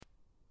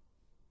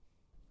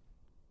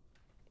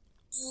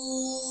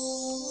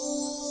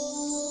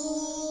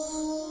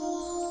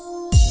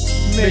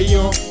May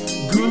your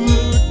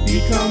good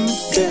become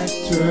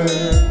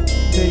better.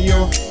 May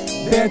your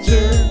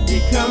better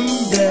become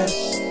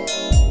best.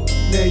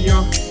 May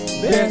your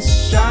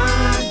best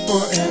shine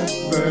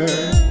forever.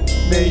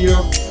 May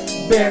your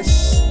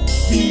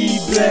best be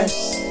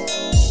blessed.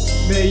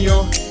 May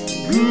your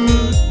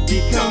good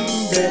become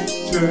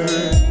better.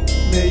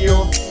 May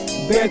your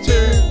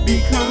better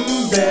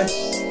become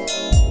best.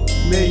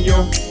 May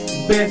your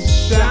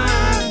best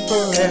shine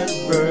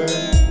forever.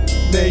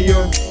 May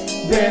your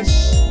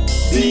best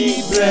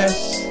be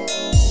blessed.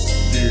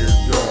 Dear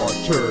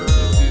daughter,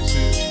 this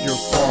is your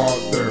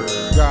father.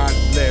 God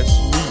bless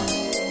me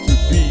to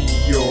be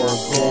your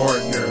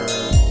gardener.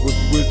 With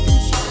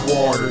wisdom's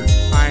watered,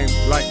 I'm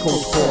like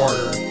Coach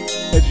Carter.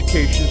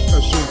 Education's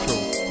essential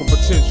for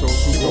potential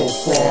to go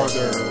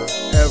farther.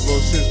 Ever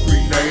since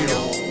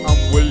prenatal,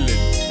 I'm willing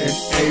and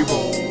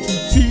able to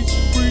teach,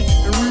 preach,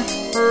 and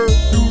reach her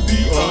through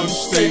the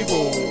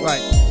unstable.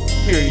 Like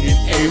Cain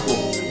and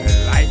Abel,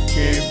 and life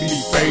can be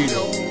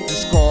fatal.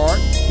 Discard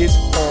hits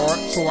hard,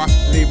 so I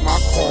lay my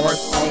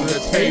cards on the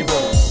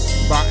table.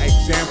 By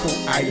example,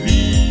 I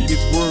lead.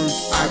 His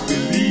words I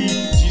believe.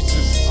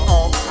 Jesus is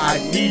all I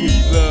need.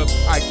 Love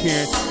I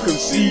can't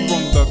conceive.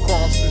 From the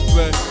cross, His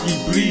blood He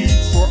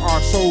bleeds for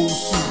our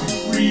souls to be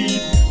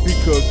freed.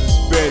 Because it's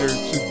better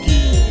to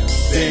give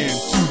than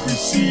to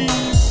receive.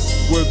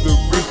 Whether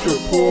rich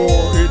or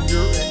poor,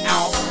 indoor and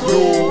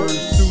outdoors,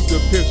 through the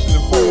pits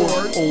and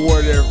whores, or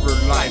whatever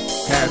life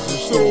has in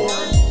store.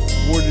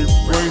 When it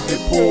rains, it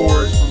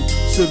pours from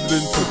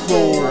ceiling to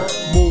floor.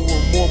 More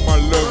and more my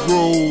love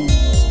grows.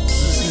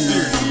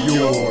 Sincerely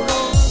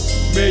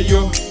yours. May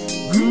your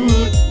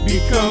good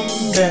become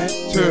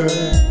better.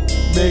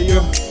 May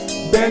your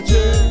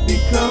better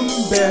become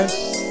best.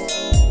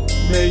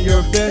 May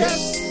your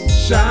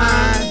best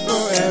shine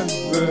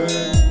forever.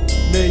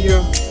 May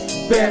your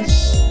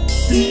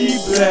best be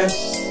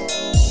blessed.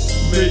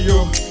 May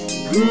your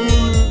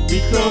good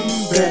become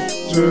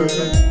better.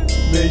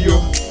 May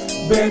your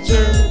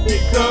better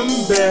become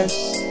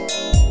best.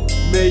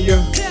 May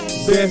your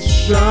best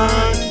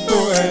shine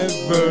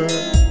forever.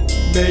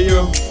 May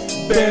your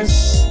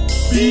best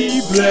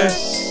be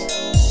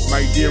blessed.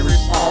 My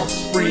dearest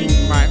offspring,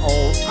 my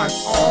all I'm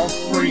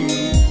offering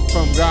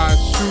from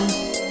God's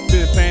truth,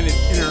 been planted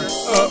in her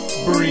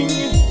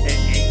upbringing.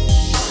 And ain't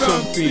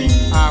something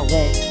I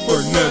want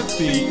for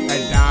nothing. A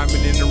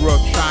diamond in the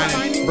rough,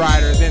 shining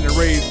brighter than the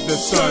rays the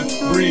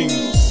sun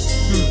brings.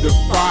 Through the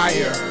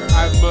fire,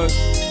 I must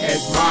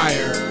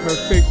admire her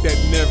faith that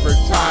never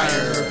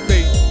tires. Her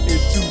faith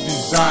is to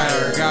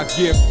desire, God's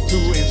gift to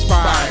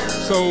inspire,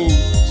 soul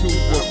to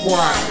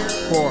acquire.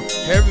 For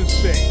heaven's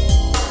sake,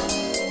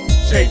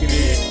 taking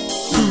it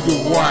to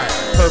the wire.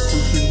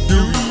 Purpose and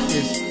duty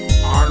is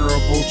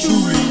honorable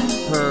truly.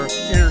 Her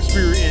inner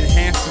spirit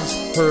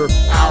enhances her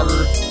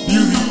outer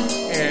beauty.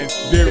 And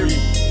very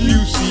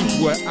few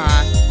see what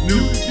I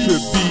knew to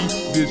be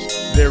this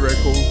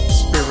lyrical,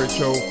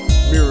 spiritual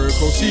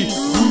miracle. She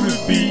grew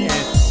to be,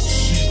 and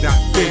she's not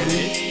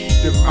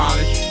finished,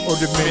 demolished or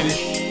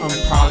diminished,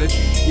 unpolished,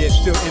 yet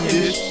still in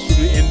this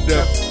to the end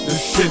of the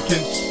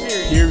sentence.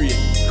 Period.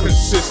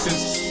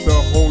 Consistence, the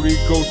Holy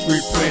Ghost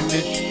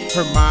replenish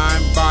her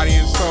mind, body,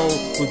 and soul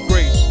with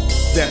grace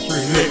that's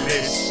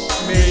relentless.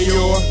 May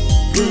your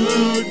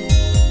good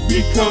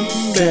become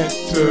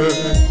better.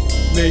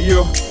 May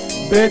your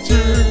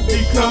better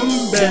become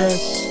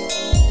best.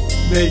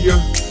 May your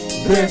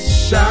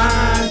best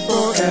shine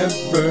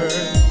forever.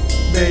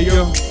 May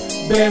your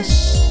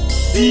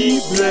best be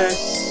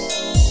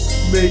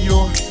blessed. May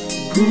your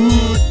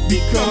good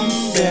become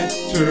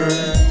better.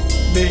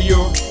 May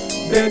your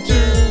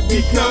better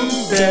become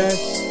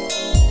best.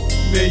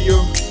 May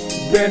your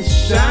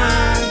best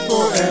shine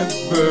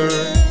forever.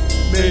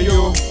 May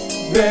your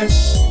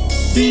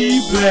best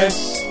be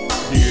blessed.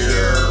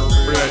 Dear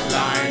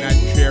bloodline,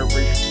 I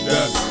cherish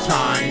the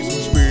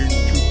times when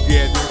we're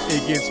together.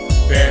 It gets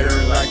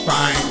better like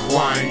fine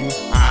wine.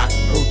 I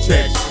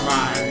protect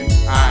mine,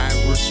 I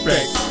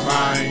respect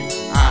mine,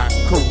 I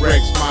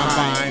correct my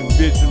mind.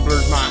 Vision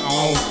blurs my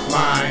own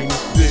mind.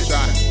 This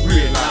I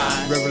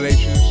realize.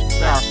 Revelations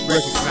are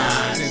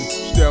recognized. And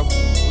stealth,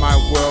 my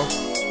wealth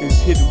is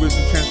hidden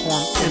wisdom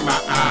transformed in my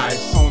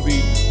eyes. On the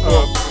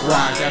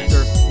uprise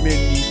after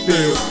many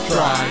failed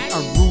tries.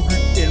 I'm rooted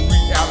in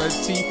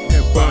reality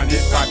and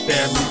bonded by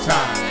family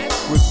ties.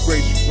 With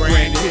grace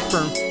granted,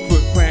 firm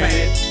foot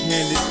planted,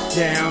 handed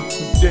down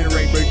from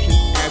generation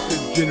after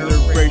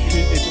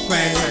generation. It's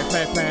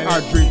planted.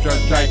 Our dreams are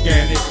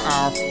gigantic.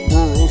 Our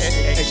worlds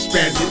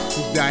expanded.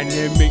 This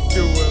dynamic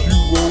duo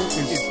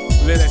is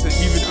less to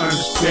even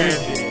understand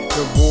it.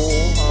 The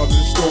moral of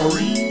the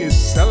story is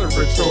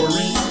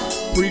celebratory.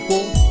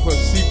 Prequel plus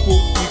sequel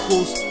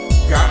equals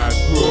God's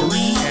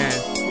glory.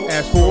 And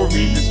as for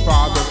me, this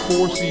father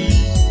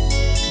foresees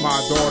my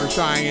daughter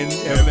Cheyenne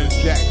Evan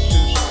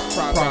Jackson's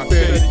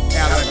prophetic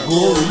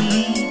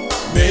allegory.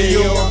 May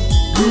your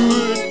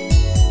good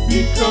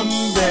become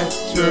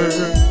better.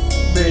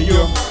 May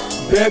your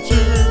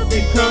better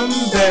become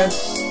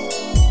best.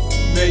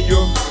 May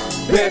your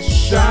best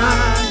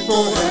shine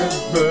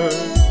forever.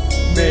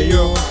 May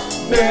your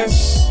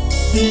best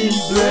be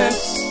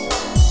blessed.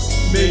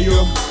 May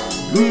your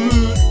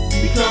good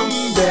become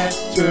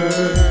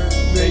better.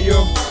 May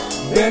your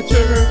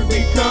better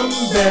become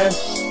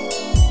best.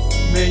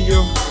 May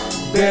your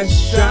best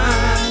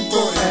shine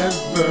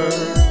forever.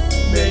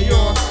 May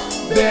your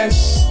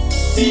best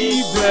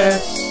be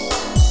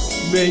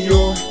blessed. May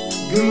your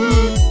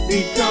good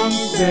become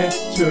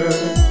better.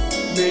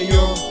 May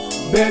your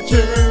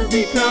better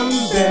become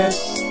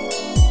best.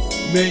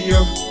 May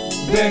your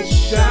best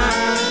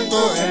shine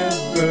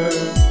forever.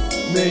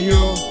 May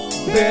your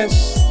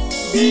best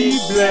be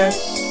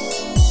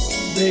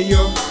blessed. May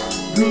your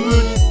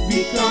good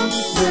become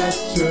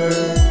better.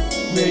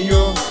 May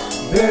your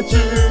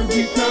better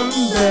become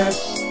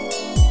best.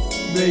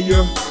 May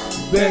your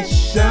best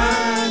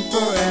shine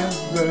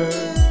forever.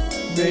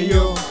 May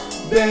your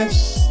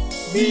best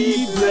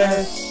be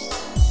blessed.